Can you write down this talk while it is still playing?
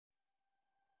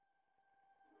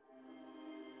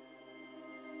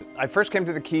I first came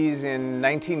to the Keys in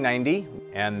 1990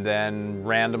 and then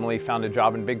randomly found a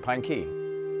job in Big Pine Key.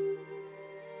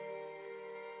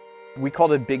 We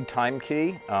called it Big Time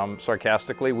Key.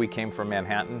 Sarcastically, we came from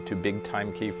Manhattan to Big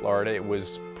Time Key, Florida. It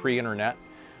was pre-internet.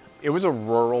 It was a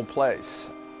rural place.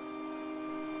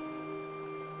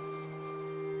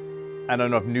 I don't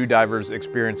know if new divers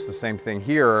experienced the same thing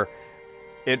here.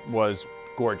 It was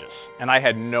gorgeous. And I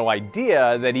had no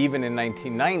idea that even in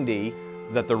 1990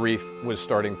 that the reef was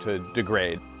starting to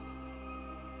degrade.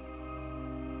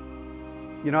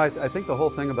 You know, I think the whole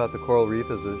thing about the coral reef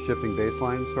is a shifting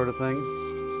baseline sort of thing.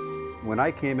 When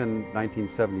I came in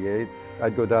 1978,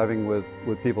 I'd go diving with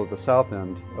people at the south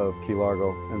end of Key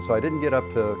Largo, and so I didn't get up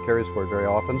to Carysford very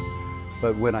often.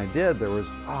 But when I did, there was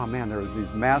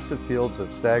these massive fields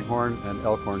of staghorn and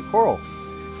elkhorn coral.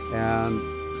 And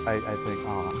I think,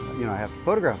 oh, you know, I have to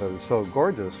photograph it, it's so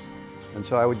gorgeous. And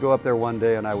so I would go up there one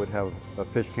day and I would have a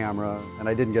fish camera, and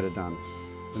I didn't get it done.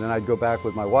 And then I'd go back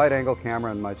with my wide angle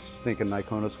camera and my stinking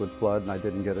Nikonus would flood and I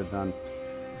didn't get it done.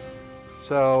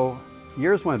 So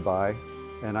years went by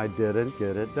and I didn't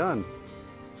get it done.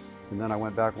 And then I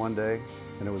went back one day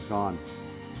and it was gone.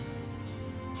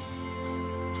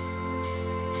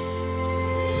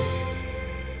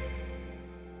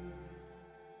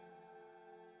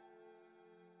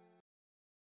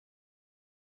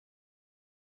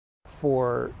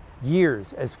 For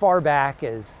years, as far back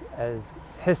as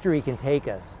history can take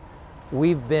us,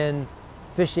 we've been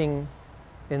fishing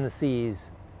in the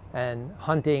seas and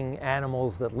hunting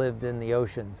animals that lived in the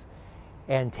oceans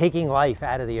and taking life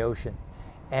out of the ocean.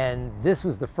 And this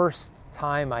was the first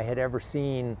time I had ever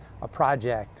seen a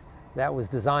project that was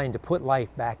designed to put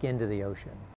life back into the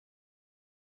ocean.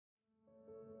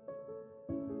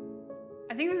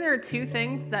 I think that there are two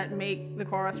things that make the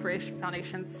Coral Restoration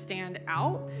Foundation stand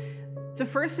out. The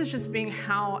first is just being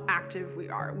how active we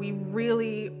are. We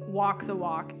really walk the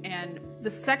walk, and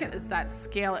the second is that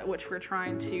scale at which we're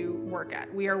trying to work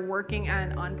at. We are working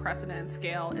at an unprecedented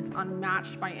scale. It's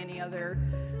unmatched by any other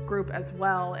group as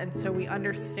well, and so we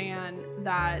understand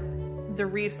that the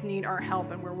reefs need our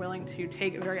help, and we're willing to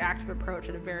take a very active approach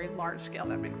at a very large scale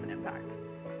that makes an impact.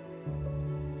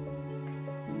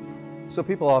 So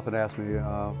people often ask me,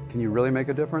 can you really make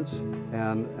a difference?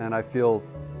 And I feel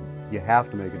you have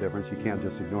to make a difference. You can't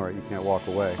just ignore it. You can't walk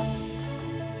away.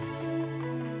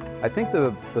 I think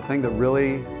the thing that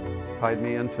really tied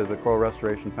me into the Coral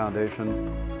Restoration Foundation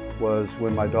was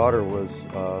when my daughter was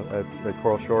at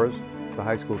Coral Shores. The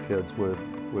high school kids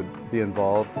would be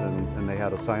involved, and they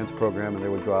had a science program, and they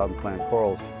would go out and plant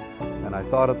corals. And I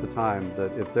thought at the time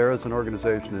that if there is an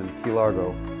organization in Key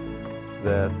Largo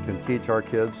that can teach our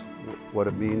kids what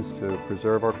it means to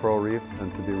preserve our coral reef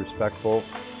and to be respectful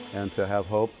and to have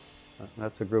hope,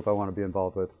 that's a group I want to be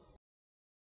involved with.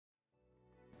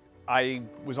 I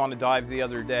was on a dive the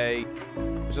other day.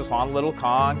 It was just on a little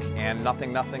conch and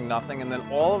nothing, and then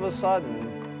all of a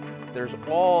sudden there's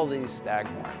all these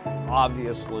staghorn,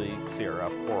 obviously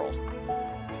CRF corals.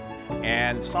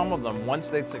 And some of them, once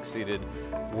they'd succeeded,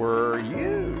 were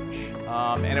huge.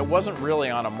 And it wasn't really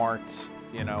on a marked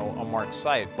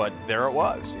site, but there it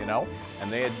was,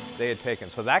 and they had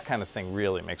taken. So that kind of thing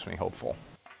really makes me hopeful.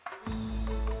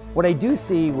 What I do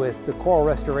see with the Coral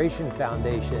Restoration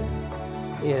Foundation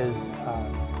is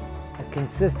a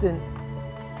consistent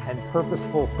and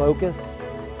purposeful focus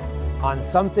on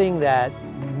something that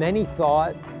many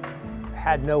thought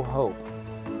had no hope.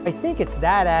 I think it's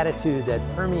that attitude that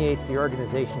permeates the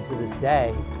organization to this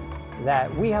day,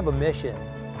 that we have a mission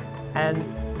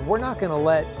and we're not going to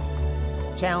let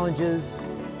challenges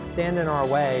stand in our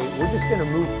way. We're just going to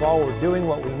move forward doing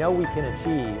what we know we can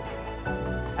achieve,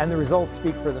 and the results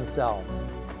speak for themselves.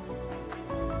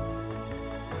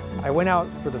 I went out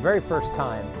for the very first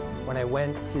time when I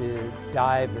went to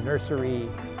dive the nursery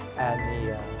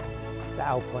and the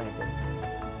outplantings.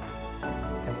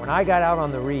 And when I got out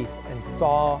on the reef and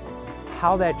saw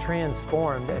how that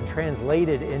transformed and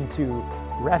translated into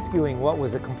rescuing what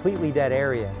was a completely dead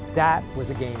area, that was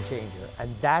a game changer.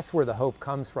 And that's where the hope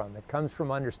comes from. It comes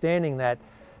from understanding that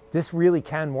this really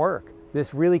can work.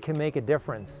 This really can make a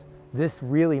difference. This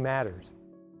really matters.